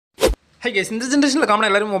Hey guys, இந்த ஜெனரேஷனில் காமனாக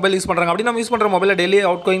எல்லாரும் மொபைல் யூஸ் பண்ணுறாங்க. அப்படி நம்ம யூஸ் பண்ணுற மொபைலில் daily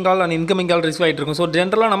out going call and incoming call receive ஆகிட்டு இருக்கும். ஸோ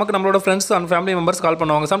ஜென்ரலாக நமக்கு நம்மளோட ஃப்ரெண்ட்ஸ் அண்ட் ஃபேமிலி மெம்பர்ஸ் கால்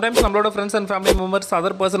பண்ணுவாங்க. சம்டைம்ஸ் நம்மளோட friends and family members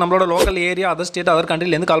other person நம்மளோட local area other state other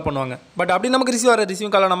கண்ட்ரிலேருந்து கால் பண்ணுவாங்க. பட் அப்படி நமக்கு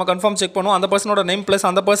ரிசீவ் காலை நம்ம கன்ஃபார்ம் செக் பண்ணுவோம். அந்த பர்சனோட நேம் ப்ளஸ்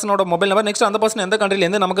அந்த பர்சனோட மொபைல் நம்பர், நெக்ஸ்ட் அந்த பர்சன் எந்த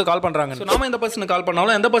கண்ட்ரிலேருந்து நமக்கு கால் பண்ணுறாங்க. ஸோ நம்ம எந்த பர்சனுக்கு கால்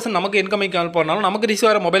பண்ணாலும் எந்த பர்சன் நமக்கு இன்கமிங் கால் பண்ணாலும் நமக்கு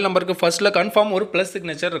ரிசீவ் ஆகிற மொபைல் நம்பருக்கு ஃபர்ஸ்ட்டில் கன்ஃபார்ம் ஒரு ப்ளஸ்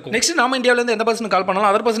சிக்னேச்சர் இருக்கும். நெக்ஸ்ட் நம்ம இந்தியாவிலேருந்து எந்த பர்சன் கால்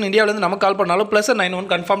பண்ணாலும் அதர் பர்சன் இந்தியாவிலேருந்து நமக்கு கால் பண்ணாலும் ப்ளஸ் 91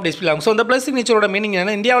 கன்ஃபார்ம் டிஸ்பிளே ஆகும். ஸோ இந்த ப்ளஸ் சிக்னேச்சரோட மீனிங்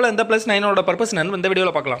என்ன, இந்தியாவில் எந்த ப்ளஸ் 9 பர்பஸ் இந்த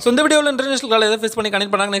வீடியோவில் பார்க்கலாம். ஸோ இந்த வீடியோவில் இன்டர்நேஷனல் கால் எதை ஃபேஸ் பண்ணி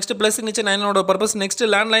கனெக்ட் பண்ணாங்க, next plus signature 9 purpose, next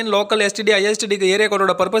landline local STD ISD area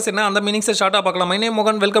கோடோட purpose என்ன, அந்த மீனிங்ஸை ஷார்ட்டாக பார்க்கலாம். மை நேம்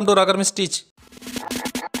மோகன், welcome to ராகர்மிஸ் teach.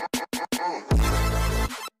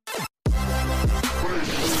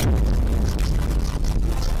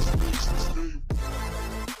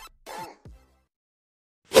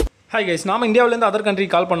 Hi guys, நம்ம இந்தியாவிலேருந்து அதர் கண்ட்ரி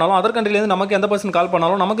கால் பண்ணாலும் அதர் கண்ட்ரிலேருந்து நமக்கு எந்த பர்சன் கால்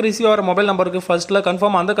பண்ணாலும் நமக்கு ரிசீவ் ஆகிற மொபைல் நம்பருக்கு ஃபர்ஸ்ட்டில்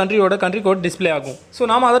கன்ஃபார்ம் அந்த கண்ட்ரியோட கண்ட்ரி கோட் டிஸ்பிளே ஆகும். ஸோ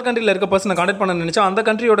நம்ம அதர் கண்ட்ரியில் இருக்க பர்சனை கான்டெக்ட் பண்ண நினச்சா அந்த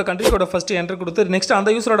கண்ட்ரியோட ஃபர்ஸ்ட் என்ட்ரு கொடுத்து நெக்ஸ்ட்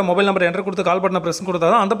அந்த யூஸரோட மொபைல் நம்பர் என்ட்ரு கொடுத்து கால் பண்ண பிரச்சனை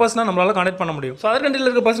கொடுத்தா தான் அந்த பர்சனை நம்மளால கான்டெக்ட் பண்ண முடியும். ஸோ அதர் கண்ட்ரியில்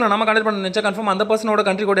இருக்க பர்சனை நம்ம கான்டெக்ட் பண்ண நினச்சா கன்ஃபார்ம் அந்த பர்சனோட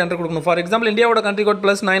கண்ட்ரி கோட் என்ட்ரு கொடுக்கணும். ஃபார் எக்ஸாம்பிள் இந்தியாவோட country code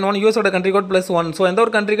 +91, யூஎஸோட country code +1. So எந்த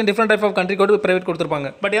ஒரு கண்ட்ரிக்கும் different type of country code private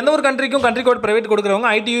கொடுத்துருப்பாங்க. பட் எந்த ஒரு கண்ட்ரிக்கும் கண்ட்ரி கோட் பிரைவேட்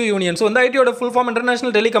கொடுக்குறவங்க ITU யூனியன். ஸோ இந்த ஐடியோட full form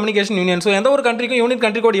international telecommunication union. So எந்த ஒரு கண்ட்ரிக்கும் யூனிட்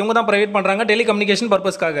கண்ட்ரி கோட் இவங்க தான் பிரைவேட் பண்ணுறாங்க கம்யூனிகேஷன்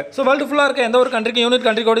பர்பஸ்க்காக. ஸோ வேர்ல்டு ஃபுல்லாக இருக்க எந்த ஒரு கண்ட்ரிக்கு unit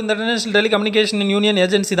country code international telecommunication union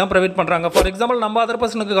agency தான் ப்ரொவைட் பண்ணுறாங்க. ஃபார் எக்ஸாம்பிள் நம்ம அதர்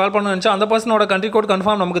பர்சனுக்கு கால் பண்ணணும்னு நினச்சா அந்த பர்சனோட கண்ட்ரி கோட்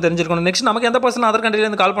கன்ஃபார்ம் நமக்கு தெரிஞ்சிருக்கணும். நெக்ஸ்ட் நமக்கு எந்த பர்சன் அதர்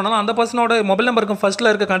கண்ட்ரிலேருந்து கால் பண்ணாலும் அந்த பர்சனோட மொபைல் நம்பருக்கு ஃபர்ஸ்ட்டில்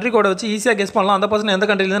இருக்க கண்ட்ரி கோட வச்சு ஈஸியாக கெஸ் பண்ணலாம் அந்த பர்சன் எந்த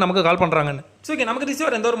கண்ட்ரிலேருந்து நமக்கு கால் பண்ணுறாங்கன்னு. ஸோ ஓகே, நமக்கு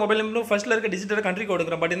ரிசீவர் எந்த ஒரு மொபைல் நம்பரும் ஃபர்ஸ்ட்டில் இருக்க டிஜிட்டல் கண்ட்ரி கோட்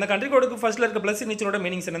இருக்கிறோம். பட் இந்த கண்ட்ரி கோடுக்கு ஃபர்ஸ்ட்டில் இருக்க ப்ளஸ் சிக்னேச்சரோட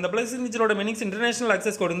மீனிங்ஸ் என்ன, இந்த plus சிக்னேச்சரோட meanings international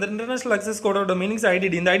access code. இந்த இன்டர்நேஷனல் அக்சஸ் கோடோட மீனிங்ஸ்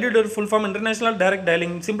IDD. இந்த IDD full form international direct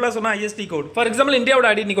dialling. சிம்பிளாக சொன்னால் ISD கோட். ஃபார் எக்ஸாம்பிள் இந்தியாவோட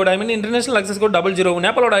IDD code international access code 00,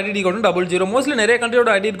 நேபாளோட IDD code 00. Mostly நிறைய கண்ட்ரியோட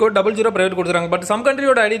IDD கோட் 00 பிரைவேட் கொடுத்துருக்காங்க. But some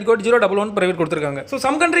கண்ட்ரியோட IDD code 011 private கொடுத்துருக்காங்க. So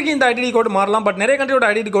some கண்ட்ரிக்கு இந்த IDD code மாறலாம். பட் நிறைய கண்ட்ரியோட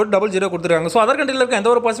IDD கோட் 00 கொடுத்துருக்காங்க. ஸோ அதர் கண்ட்ரியில் இருக்க எந்த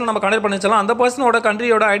ஒரு பர்சன் நம்ம கனெக்ட் பண்ணிச்சாலும் அந்த பர்சனோட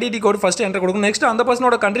கண்ட்ரியோட IDD கோட் ஃபர்ஸ்ட் என்ட்ரு கொடுக்கும். நெக்ஸ்ட் அந்த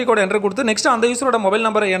பர்சனோட கண்ட்ரி கோட் என்ட்ரு கொடுத்து நெக்ஸ்ட் அந்த யூஸரோட மொபைல்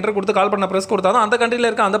நம்பரை என்ட்ரு கொடுத்து கால் பண்ண பிரஸ் கொடுத்தா தான் அந்த கண்ட்ரியில்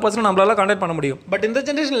இருக்க அந்த பர்சன் நம்மளால கான்டாக்ட் பண்ண முடியும். பட் இந்த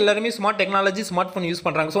ஜெனரேஷன் எல்லாருமே smart technology smart phone use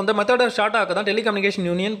பண்ணுறாங்க. ஸோ இந்த மெத்தட ஷார்ட் ஆக தான் டெலிகம்யூனிகேஷன்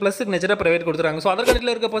யூனியன் ப்ளஸ் சிக்னேச்சரை பிரைவேட் கொடுத்துருக்காங்க. ஸோ அதர்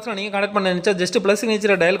கண்ட்ரியில் இருக்க பர்சன் நீங்கள் கான்டாக்ட் பண்ண நினச்சா ஜஸ்ட் ப்ளஸ்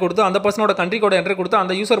சிக்னேச்சரை டயல் கொடுத்து அந்த பர்சனோட கண்ட்ரி கோட் என்ட்ரு கொடுத்து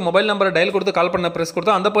அந்த யூசர் மொபைல் நம்பரை டயல் கொடுத்து கால் பண்ண பிரஸ்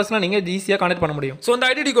கொடுத்து அந்த பர்சனை நீங்கள் ஈஸியாக கான்டாக்ட் பண்ண முடியும். ஸோ இந்த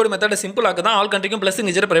IDD கோட் மெத்தட் சிம்பிள் ஆக தான் ஆல் கண்ட்ரிக்கும் ப்ளஸ்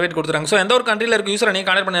சிக்னேச்சர் பிரைவேட் கொடுத்துறாங்க. ஸோ எந்த ஒரு கண்ட்ரியில் இருக்க யூசரை நீங்கள்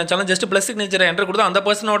கான்டாக்ட் பண்ண நினச்சாலும் ஜஸ்ட் ப்ளஸ் சிக்னேச்சரை என்ட்ரு கொடுத்து அந்த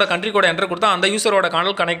பர்சனோட கண்ட்ரி கோட் என்ட்ரு கொடுத்தா அந்த யூசரோட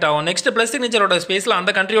கால் கனெக்ட் ஆகும். நெக்ஸ்ட் ப்ளஸ் சிக்னேச்சரோட ஸ்பேஸில்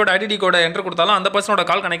அந்த கண்ட்ரியோட IDD கோட் என்ட்ரு கொடுத்தாலும் அந்த பர்சனோட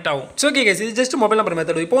கால் கனெக்ட் ஆகும். ஸோ ஓகே கைஸ், இது ஜஸ்ட் மொபைல் நம்பர்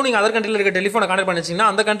மெத்தட். இப்போ நீங்கள் அதர் கண்ட்ரியில் இருக்க டெலிஃபோனை கான்டாக்ட் பண்ணிச்சிங்கன்னா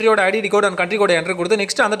அந்த கண்ட்ரியோட IDD code and country code enter கொடுத்து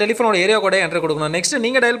நெக்ஸ்ட் அந்த டெலிஃபோனோட ஏரியா கோட என்ட்ரு கொடுக்கணும். நெக்ஸ்ட்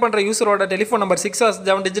நீங்கள் டயல் பண்ணுற யூசரோட telephone number 6 or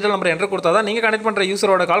 7 digital number enter கொடுத்தா தான் நீங்கள் கனெக்ட் பண்ணுற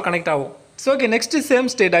யூசரோட கால் கனெக்ட் ஆகும். So okay, next same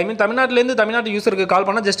state தமிழ்நாட்டிலேருந்து தமிழ்நாட்டு யூஸருக்கு கால்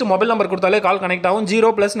பண்ணால் ஜஸ்ட் மொபைல் நம்பர் கொடுத்தாலே கால் கனெக்ட் ஆகும்.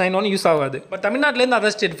 0+91 யூஸ் ஆகாது. பட் தமிழ்நாட்டிலேருந்து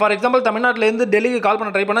அதர் ஸ்டேட் ஃபார் எக்ஸாம்பிள் தமிழ்நாட்டிலேருந்து டெல்லிக்கு கால்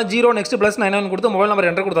பண்ண ட்ரை பண்ணால் 0 நெக்ஸ்ட் +91 கொடுத்து மொபைல் நம்பர்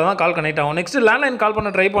என்ட்ரு கொடுத்தா தான் கால் கனெக்ட் ஆகும். நெக்ஸ்ட் லேண்ட்லைன் கால்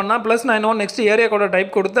பண்ண ட்ரை பண்ணால் +91 நெக்ஸ்ட் ஏரியா கோட டைப்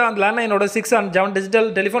கொடுத்து அந்த லேண்ட்லைனோட 6 and 7 digital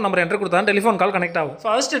telephone number enter கொடுத்தா டெலிஃபோன் கால் கனெக்ட் ஆகும். ஸோ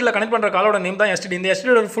அதர் ஸ்டேட்டில் கனெக்ட் பண்ணுற காலோட நேம் தான் STD. இந்த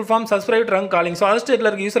STD full form subscribe trunk calling. So other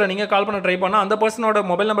ஸ்டேட்டில் இருக்க யூஸரை நீங்கள் கால் பண்ண ட்ரை பண்ணால் அந்த பர்சனோட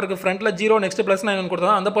மொபைல் நம்பருக்கு ஃப்ரண்ட்டில் 0 நெக்ஸ்ட் +91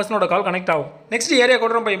 கொடுத்தா அந்த பர்சனோட கால் கனெக்ட் ஆகும். நெக்ஸ்ட் ஏரியா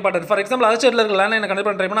கோட் ரொம்ப இம்பார்ட்டன்ட். ஃபார் எக்ஸாம்பிள் அதர் ஸ்டேட்டில் இருக்க லேண்ட்லைன் கனெக்ட்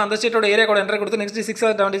பண்ண ட்ரை பண்ணால் அந்த ஸ்டேட்டோட ஏரியா கோட் என்ட்ரு கொடுத்து next 6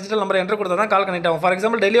 or 7 digital number enter கொடுத்தா தான் கால் கனெக்ட் ஆகும். For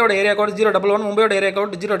example டெல்லியோட area code 011, மும்பையோட area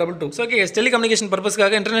code 022. So okay, telecommunication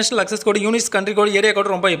பர்பஸ்க்காக international access code units country code area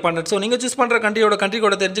code ரொம்ப இம்பார்ட்டன்ட். ஸோ நீங்கள் சூஸ் பண்ணுற கண்ட்ரி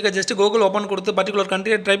கோட தெரிஞ்சுக்க ஜஸ்ட் கூகுள் ஓப்பன் கொடுத்து பர்டிகுலர்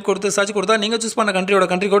கண்ட்ரி டைப் கொடுத்து சர்ச் கொடுத்தா நீங்கள் சூஸ் பண்ண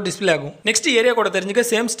கண்ட்ரி கோட் டிஸ்பிளே ஆகும். நெக்ஸ்ட் ஏரியா கோட தெரிஞ்சுக்க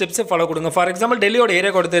சேம் ஸ்டெப்ஸை ஃபாலோ கொடுங்க. ஃபார் எக்ஸாம்பிள் டெல்லியோட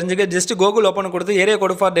ஏரியா கோட் தெரிஞ்சுக்க ஜஸ்ட் கூகுள் ஓப்பன் கொடுத்து ஏரியா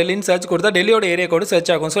கோட் ஃபார் டெல்லின்னு சர்ச் கொடுத்தா டெல்லியோட ஏரியா கோட்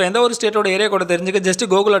சர்ச் ஆகும். ஸோ எந்த ஒரு ஸ்டேட்டோட ஏரியா கோட தெரிஞ்சுக்க ஜஸ்ட்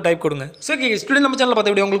கூகுளில் டைப் கொடுங்க. ஸோ ஓகே, ஸ்டூடெண்ட் நம்ம சேனல்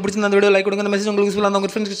பார்த்த வீடியோ உங்களுக்கு பிடிச்சிருந்த அந்த வீடியோ லைக் கொடுங்க, இந்த மெசேஜ் உங்களுக்கு யூஸ்ஃபுல்லாக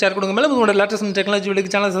உங்கள் ஃப்ரெண்ட்ஸ்க்கு ஷேர் கொடுங்க. மேலும் உங்களோட லேட்டஸ்ட் டெக்னாலஜி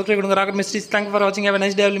வீடியோக்கு சேனல் சப்ஸ்கிரைப் கொடுங்க. ராகர்மிஸ் டீச். தேங்க் யூ ஃபார் வாட்சிங். Have a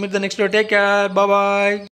nice day. Limit the next video. Take care. By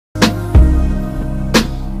by.